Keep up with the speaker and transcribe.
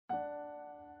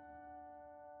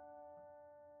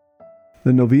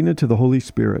The Novena to the Holy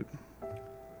Spirit.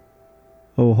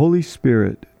 O Holy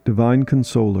Spirit, divine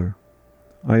consoler,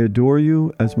 I adore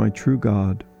you as my true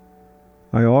God.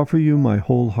 I offer you my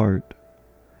whole heart,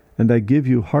 and I give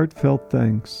you heartfelt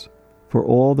thanks for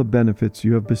all the benefits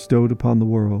you have bestowed upon the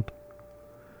world.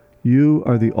 You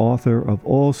are the author of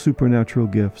all supernatural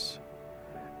gifts,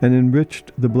 and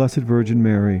enriched the Blessed Virgin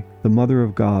Mary, the Mother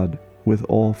of God, with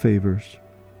all favors.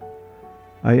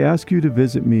 I ask you to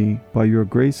visit me by your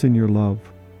grace and your love,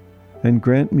 and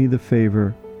grant me the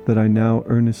favor that I now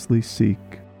earnestly seek.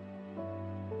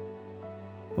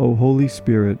 O Holy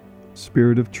Spirit,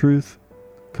 Spirit of truth,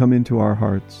 come into our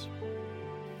hearts.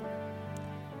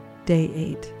 Day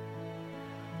 8.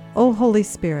 O Holy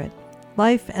Spirit,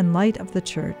 life and light of the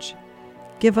Church,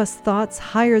 give us thoughts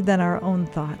higher than our own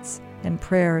thoughts, and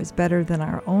prayers better than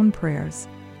our own prayers,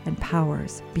 and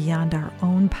powers beyond our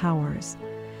own powers,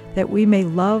 that we may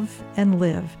love and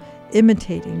live,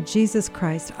 imitating Jesus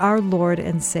Christ, our Lord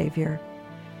and Savior.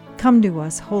 Come to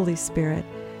us, Holy Spirit,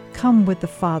 come with the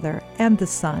Father and the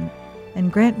Son,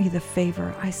 and grant me the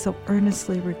favor I so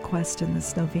earnestly request in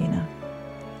this novena.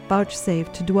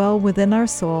 Vouchsafe to dwell within our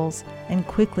souls and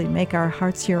quickly make our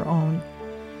hearts your own.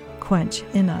 Quench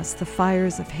in us the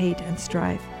fires of hate and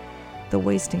strife, the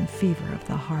wasting fever of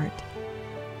the heart.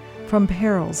 From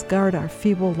perils guard our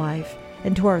feeble life,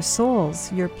 and to our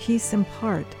souls your peace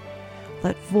impart.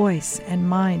 Let voice and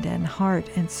mind and heart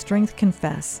and strength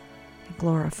confess and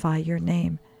glorify your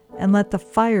name, and let the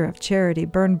fire of charity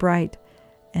burn bright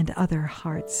and other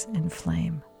hearts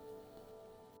inflame.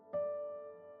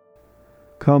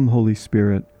 Come, Holy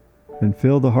Spirit, and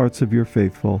fill the hearts of your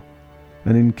faithful,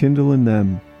 and enkindle in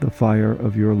them the fire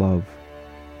of your love.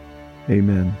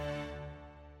 Amen.